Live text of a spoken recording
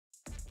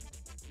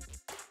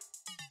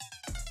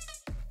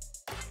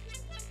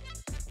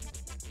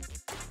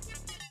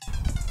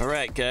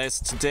Alright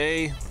guys,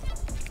 today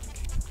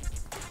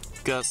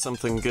got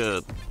something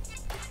good.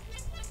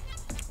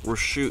 We're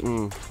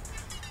shooting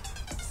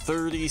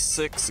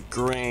 36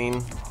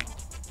 grain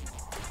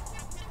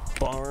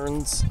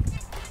Barnes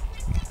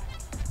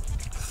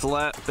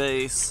flat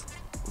base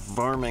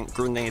varmint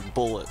grenade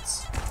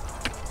bullets.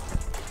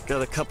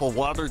 Got a couple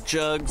water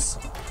jugs,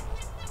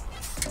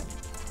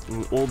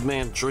 an old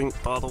man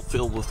drink bottle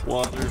filled with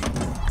water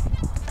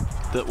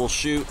that we'll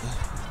shoot.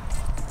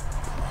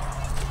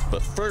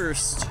 But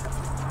first,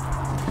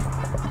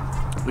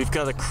 we've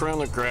got to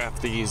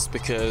chronograph these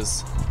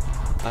because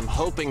I'm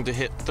hoping to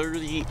hit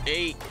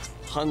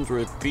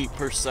 3,800 feet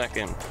per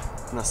second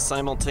and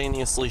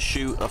simultaneously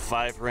shoot a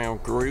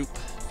 5-round group.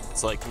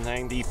 It's like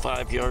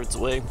 95 yards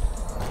away.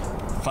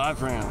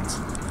 5 rounds.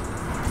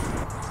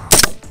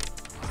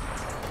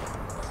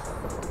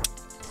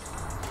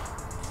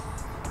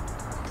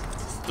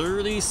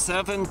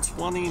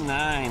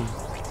 $37.29.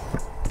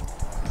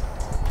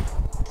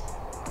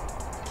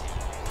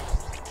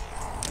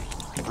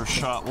 For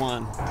shot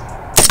 1.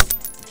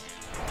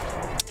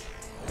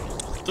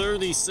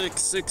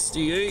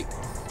 $36.68.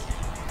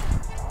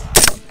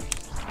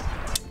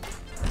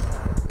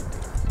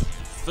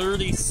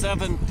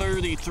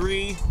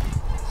 $37.33.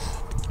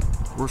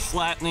 We're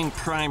flattening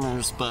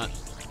primers, but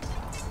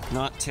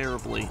not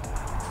terribly.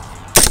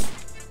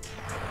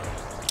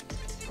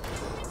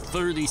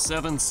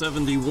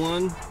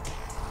 $37.71.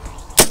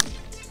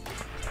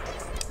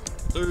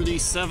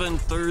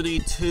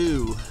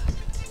 $37.32.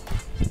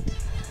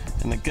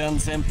 And the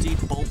gun's empty,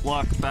 bolt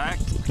lock back.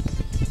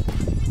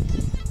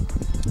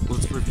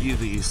 Let's review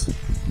these.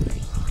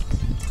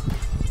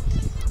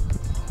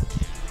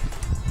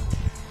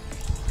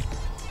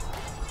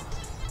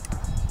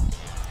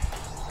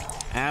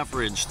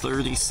 Average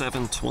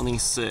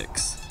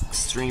 37.26.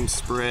 Extreme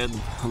spread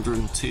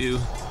 102.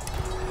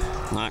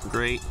 Not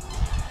great.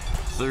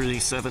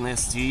 37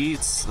 SD,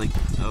 it's like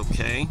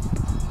okay.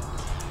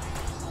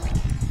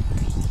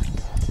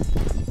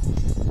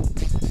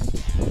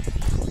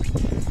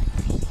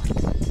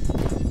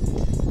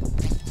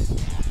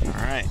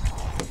 Alright.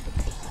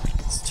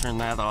 Let's turn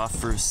that off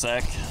for a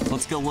sec.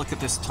 Let's go look at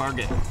this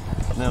target.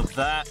 Now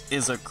that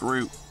is a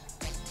group.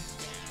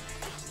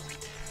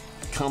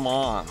 Come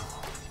on,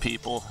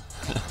 people.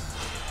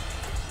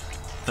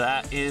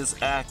 That is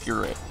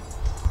accurate.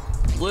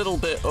 Little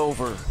bit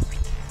over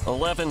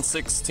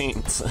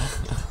 11/16.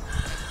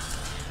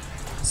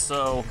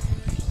 So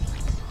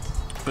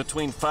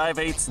between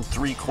 5/8 and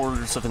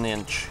 3/4 of an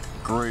inch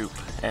group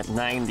at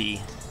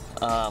 90.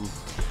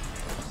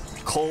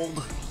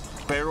 Cold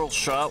barrel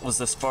shot was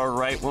this far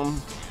right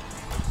one.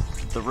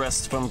 The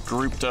rest of them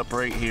grouped up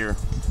right here.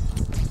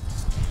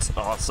 It's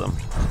awesome.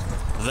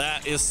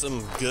 That is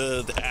some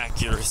good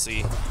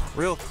accuracy.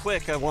 Real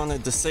quick, I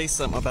wanted to say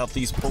something about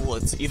these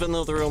bullets. Even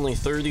though they're only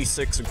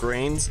 36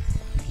 grains,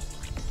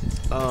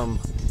 the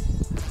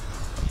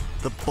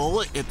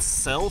bullet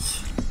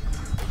itself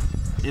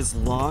is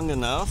long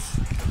enough.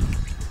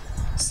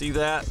 See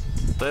that?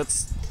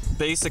 That's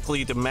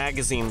basically the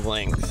magazine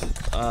length.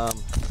 I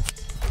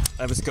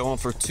was going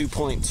for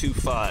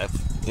 2.25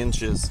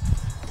 inches.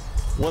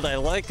 What I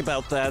like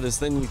about that is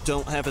then you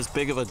don't have as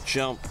big of a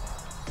jump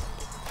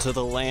to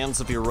the lands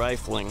of your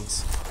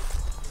riflings.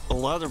 A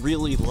lot of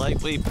really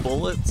lightweight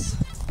bullets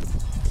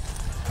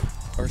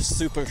are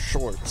super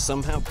short.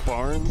 Somehow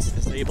Barnes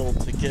is able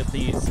to get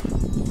these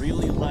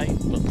really light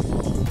but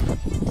long.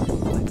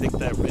 I think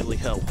that really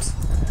helps.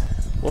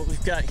 What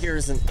we've got here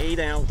is an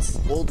 8-ounce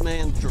old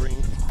man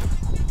drink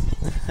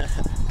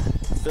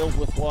filled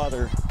with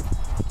water.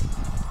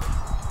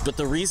 But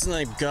the reason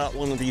I've got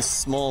one of these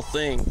small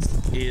things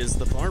is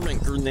the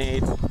varmint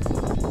grenade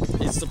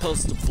is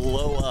supposed to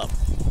blow up.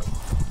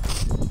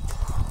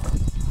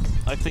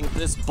 I think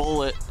this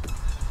bullet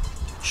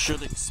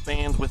should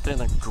expand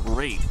within a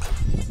grape.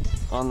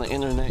 On the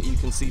internet you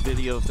can see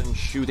video of them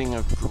shooting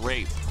a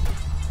grape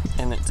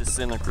and it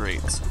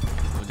disintegrates.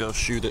 We'll go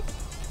shoot it.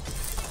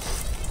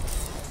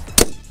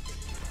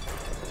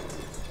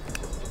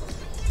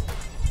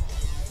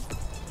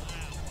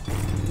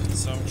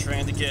 So I'm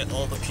trying to get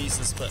all the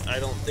pieces, but I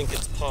don't think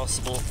it's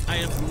possible. I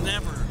have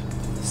never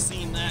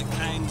seen that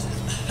kind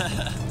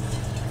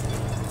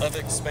of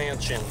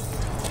expansion.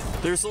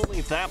 There's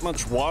only that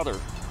much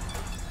water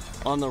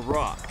on the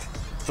rock.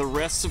 The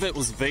rest of it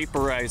was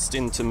vaporized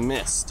into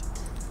mist.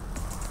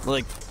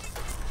 Like,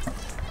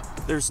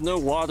 there's no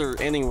water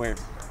anywhere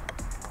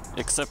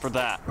except for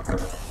that.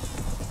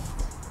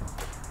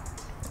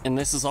 And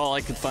this is all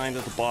I could find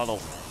at the bottle.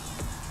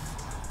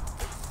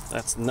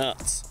 That's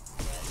nuts.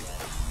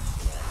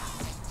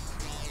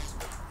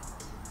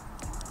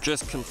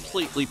 Just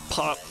completely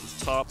popped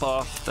the top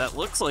off. That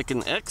looks like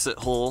an exit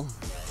hole,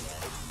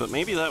 but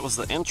maybe that was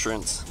the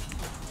entrance.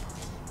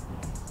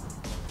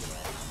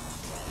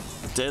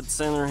 Dead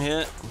center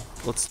hit.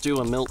 Let's do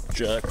a milk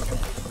jug.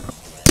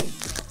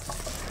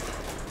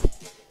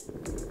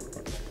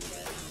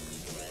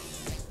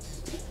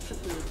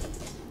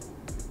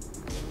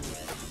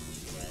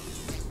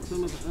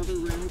 some of the other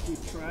rounds we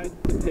tried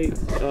dissipate.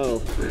 Oh,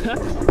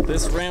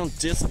 this round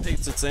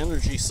dissipates its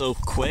energy so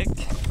quick.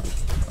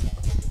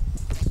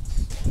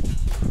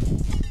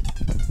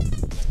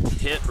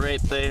 Hit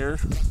right there.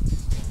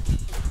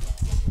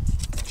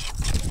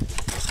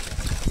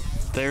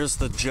 There's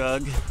the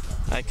jug.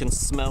 I can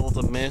smell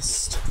the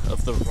mist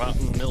of the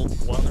rotten milk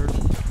water.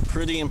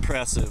 Pretty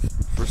impressive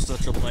for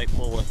such a light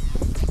bullet.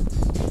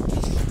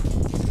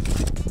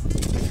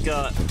 We've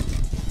got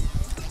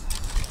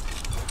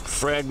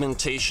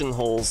fragmentation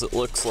holes, it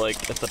looks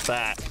like, at the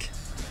back.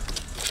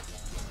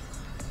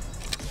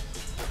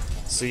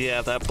 So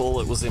yeah, that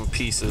bullet was in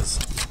pieces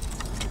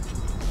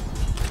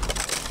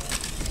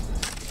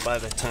by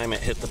the time it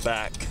hit the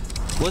back.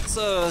 Let's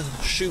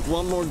shoot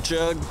one more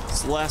jug.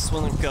 It's the last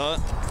one I've got.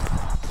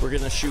 We're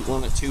gonna shoot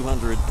one at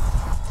 200.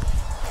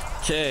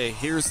 Okay,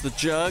 here's the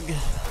jug.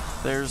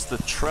 There's the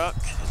truck.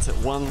 It's at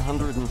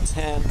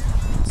 110.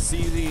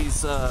 See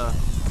these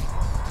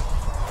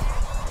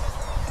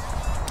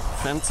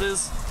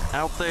fences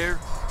out there?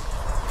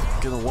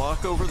 Gonna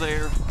walk over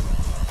there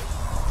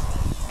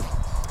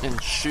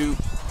and shoot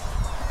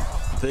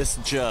this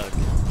jug.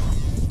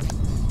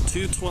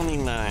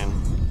 229.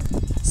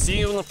 See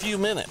you in a few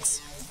minutes.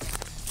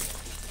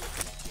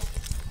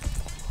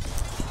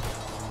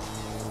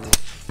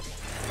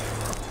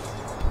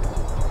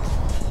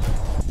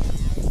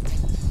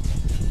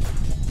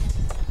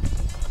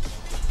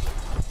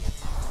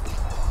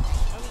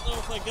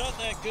 I got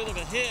that good of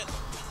a hit.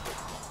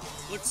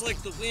 Looks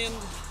like the wind,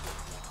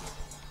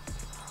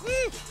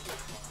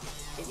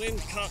 the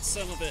wind caught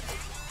some of it.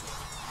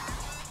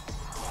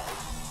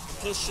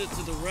 Pushed it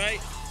to the right.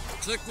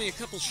 Took me a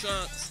couple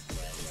shots.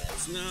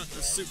 It's not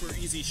a super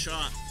easy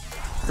shot.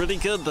 Pretty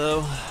good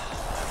though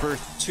for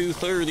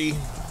 230.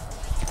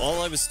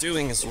 All I was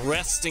doing is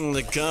resting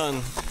the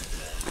gun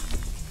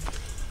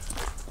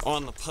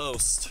on the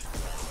post.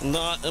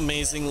 Not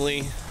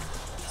amazingly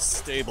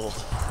stable.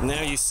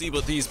 Now you see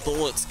what these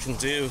bullets can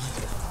do.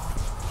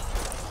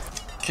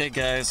 Okay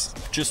guys,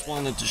 just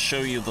wanted to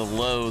show you the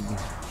load.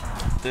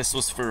 This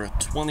was for a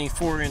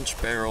 24-inch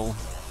barrel.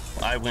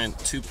 I went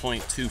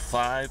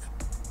 2.25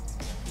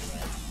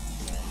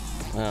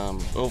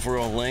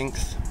 overall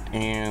length,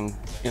 and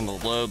in the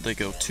load they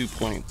go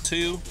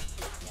 2.2.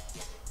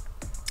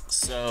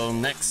 So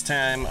next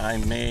time I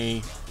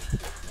may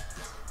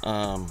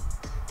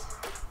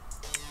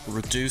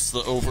reduce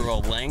the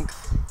overall length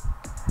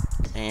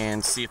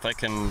and see if I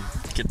can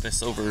get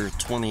this over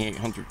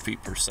 2,800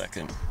 feet per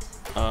second.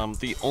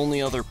 The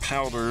only other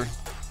powder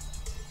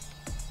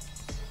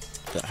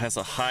that has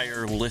a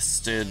higher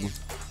listed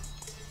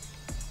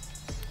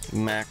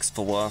max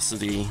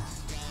velocity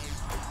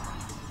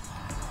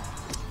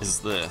is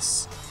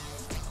this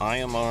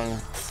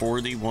IMR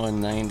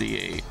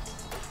 4198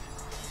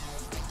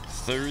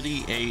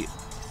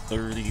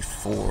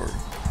 3834.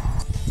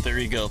 There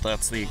you go,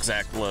 that's the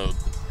exact load.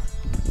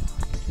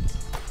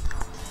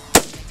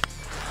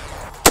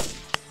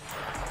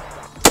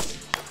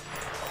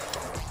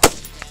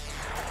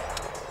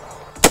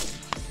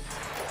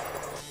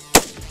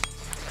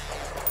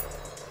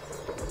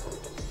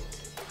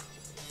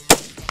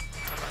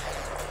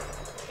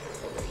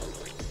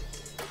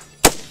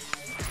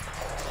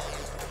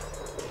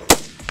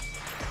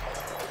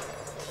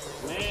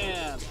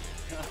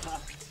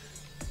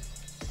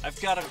 I've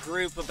got a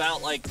group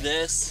about like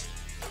this,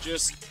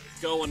 just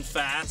going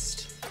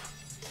fast,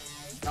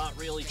 not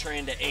really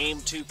trying to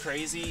aim too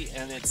crazy,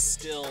 and it's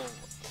still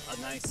a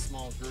nice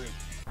small group.